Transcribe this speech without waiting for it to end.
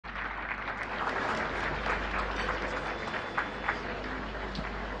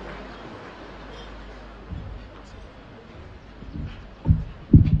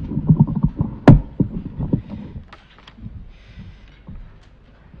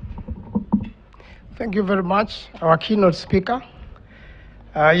Thank you very much, our keynote speaker.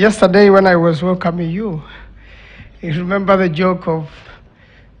 Yesterday when I was welcoming you, you remember the joke of,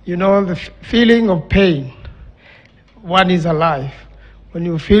 the feeling of pain. One is alive. When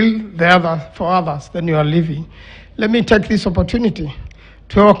you feel the other for others, then you are living. Let me take this opportunity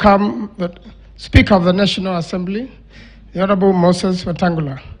to welcome the Speaker of the National Assembly, the Honorable Moses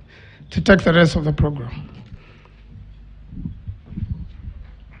Wetangula, to take the rest of the program.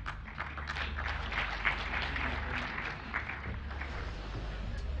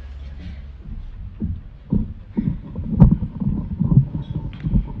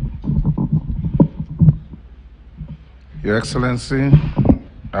 Your Excellency,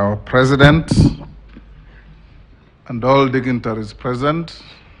 our President, and all dignitaries present,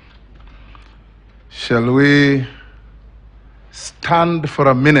 shall we stand for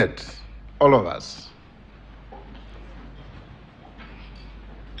a minute, all of us?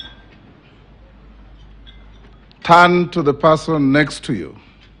 Turn to the person next to you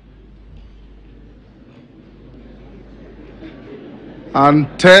and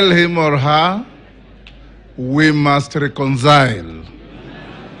tell him or her, we must reconcile.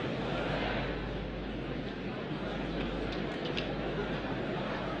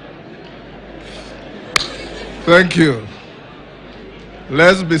 Thank you.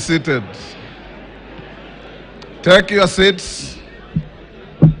 Let's be seated. Take your seats.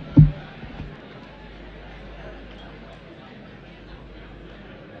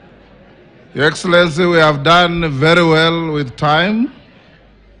 Your Excellency, we have done very well with time.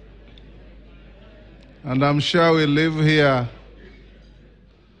 And I'm sure we live here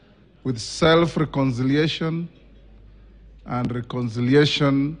with self-reconciliation and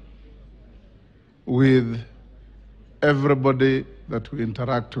reconciliation with everybody that we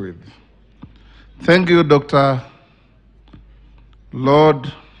interact with. Thank you, Dr.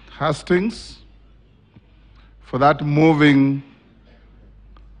 Lord Hastings, for that moving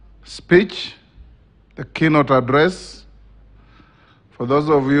speech, the keynote address. For those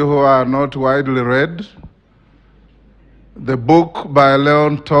of you who are not widely read, the book by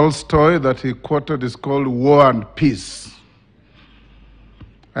Leon Tolstoy that he quoted is called War and Peace.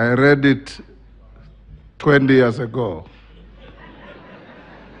 I read it 20 years ago.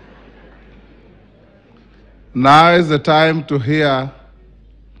 Now is the time to hear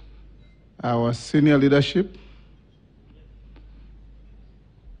our senior leadership.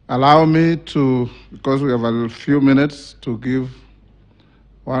 Allow me to, because we have a few minutes, to give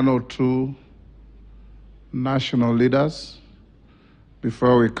one or two national leaders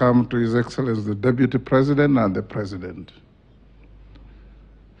before we come to His Excellency the Deputy President and the President.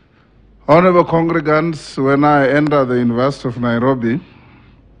 Honorable congregants, when I entered the University of Nairobi,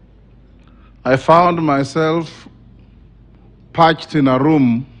 I found myself perched in a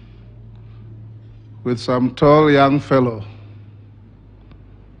room with some tall young fellow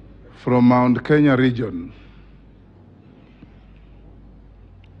from Mount Kenya region.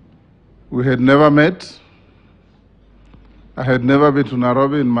 We had never met. I had never been to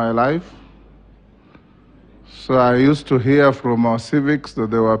Nairobi in my life. So I used to hear from our civics that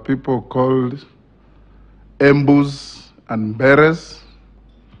there were people called Embus and Beres.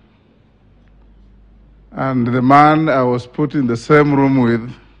 And the man I was put in the same room with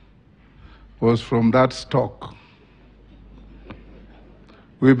was from that stock.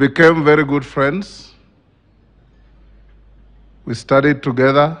 We became very good friends. We studied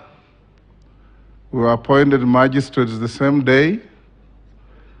together. We were appointed magistrates the same day.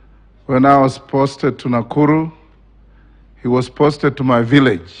 When I was posted to Nakuru, he was posted to my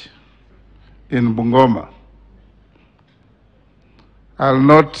village in Bungoma. I'll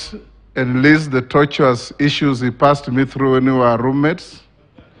not enlist the tortuous issues he passed me through when we were roommates.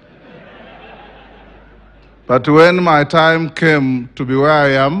 But when my time came to be where I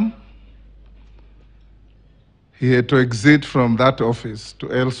am, he had to exit from that office to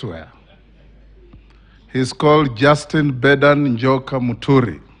elsewhere. He's called Justin Njoka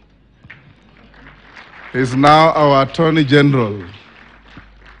Muturi. He's now our Attorney General.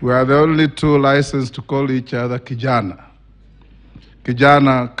 We are the only two licensed to call each other Kijana.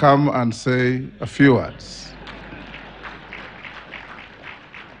 Kijana, come and say a few words.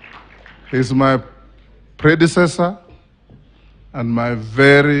 He's my predecessor and my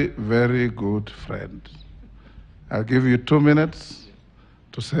very, very good friend. I'll give you 2 minutes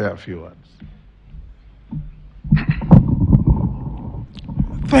to say a few words.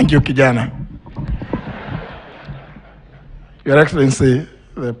 Thank you, Kijana. Your Excellency,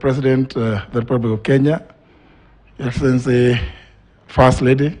 the President of the Republic of Kenya, Your Excellency, First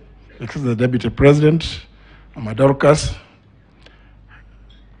Lady, Your Excellency, the Deputy President, Mama Dorcas,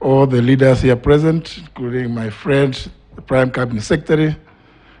 all the leaders here present, including my friend, the Prime Cabinet Secretary,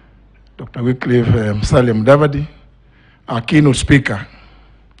 Dr. Wycliffe Salim Davadi, our keynote speaker.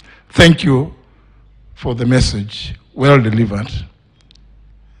 Thank you for the message, well delivered.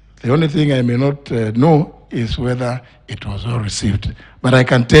 The only thing I may not know is whether it was well received. But I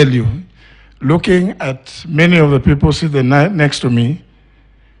can tell you, looking at many of the people sitting next to me,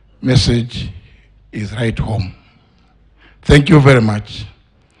 message is right home. Thank you very much.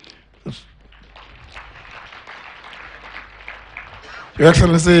 Your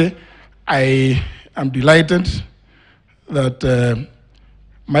Excellency, I am delighted that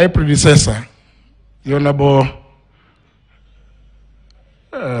my predecessor, the Honorable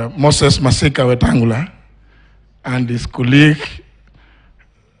Moses Masika Wetangula, and his colleague,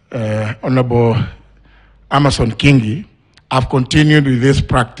 Honorable Amason Kingi, have continued with this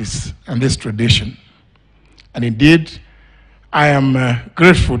practice and this tradition. And indeed, I am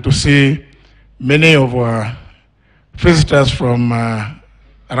grateful to see many of our visitors from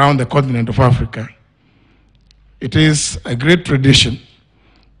around the continent of Africa. It is a great tradition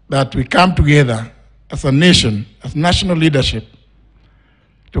that we come together as a nation, as national leadership,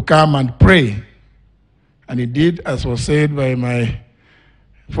 to come and pray. And indeed, as was said by my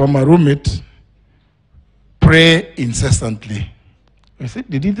former roommate, pray incessantly. Is it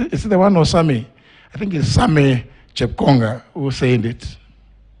the one or Sami? I think it's Sami Chepkonga who said it.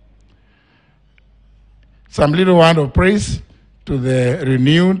 Some little word of praise to the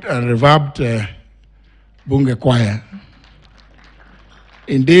renewed and revamped Bunge Choir.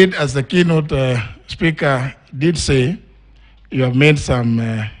 Indeed, as the keynote speaker did say, you have made some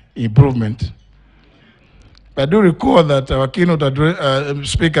improvement. But I do recall that our keynote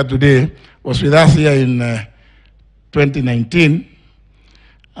speaker today was with us here in 2019,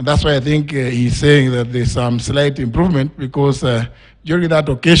 and that's why I think he's saying that there's some slight improvement, because during that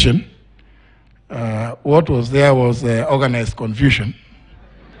occasion, what was there was organized confusion.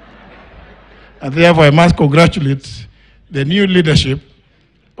 And therefore, I must congratulate the new leadership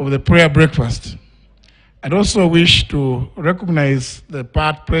of the prayer breakfast. I'd also wish to recognize the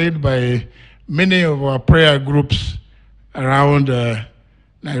part played by many of our prayer groups around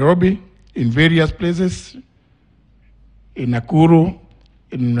Nairobi, in various places, in Nakuru,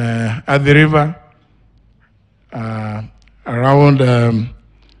 in Athi River, around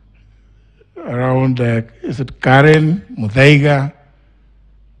is it Karen, Muthaiga?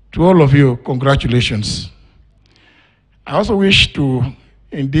 To all of you, congratulations. I also wish to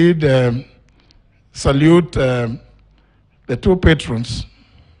indeed salute the two patrons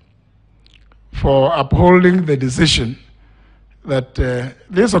for upholding the decision that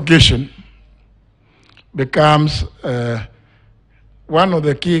this occasion becomes one of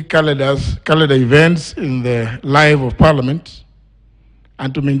the key calendar events in the life of Parliament,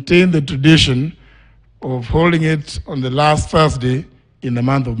 and to maintain the tradition of holding it on the last Thursday in the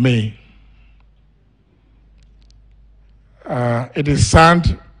month of May. It is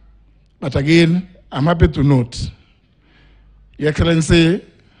sad, but again, I'm happy to note, Your Excellency,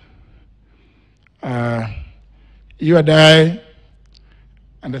 you and I,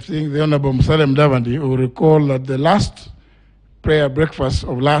 and I think the Honorable Musalem Davandi will recall that the last prayer breakfast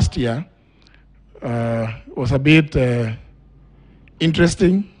of last year was a bit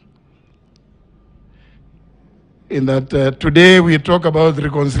interesting, in that today we talk about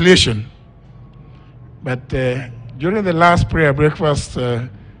reconciliation, but during the last prayer breakfast of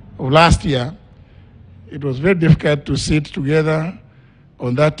last year, it was very difficult to sit together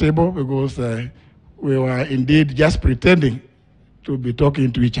on that table, because we were indeed just pretending to be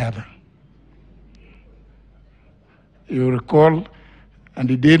talking to each other. You recall, and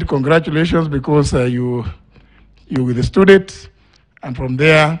indeed, congratulations, because you withstood it, and from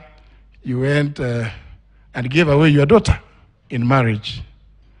there you went and gave away your daughter in marriage.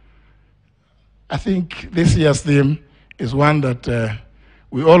 I think this year's theme is one that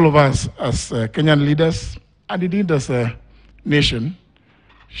we, all of us as Kenyan leaders, and indeed as a nation,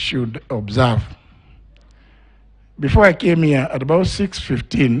 should observe. Before I came here at about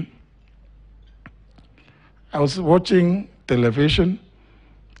 6:15, I was watching television,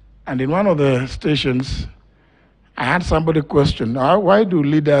 and in one of the stations, I had somebody question, why do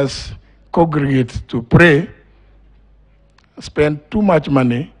leaders congregate to pray, spend too much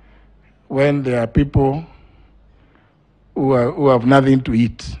money when there are people who have nothing to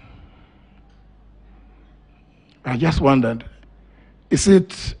eat? I just wondered, is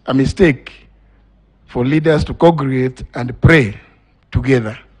it a mistake for leaders to congregate and pray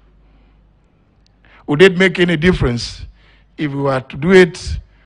together? Would it make any difference if we were to do it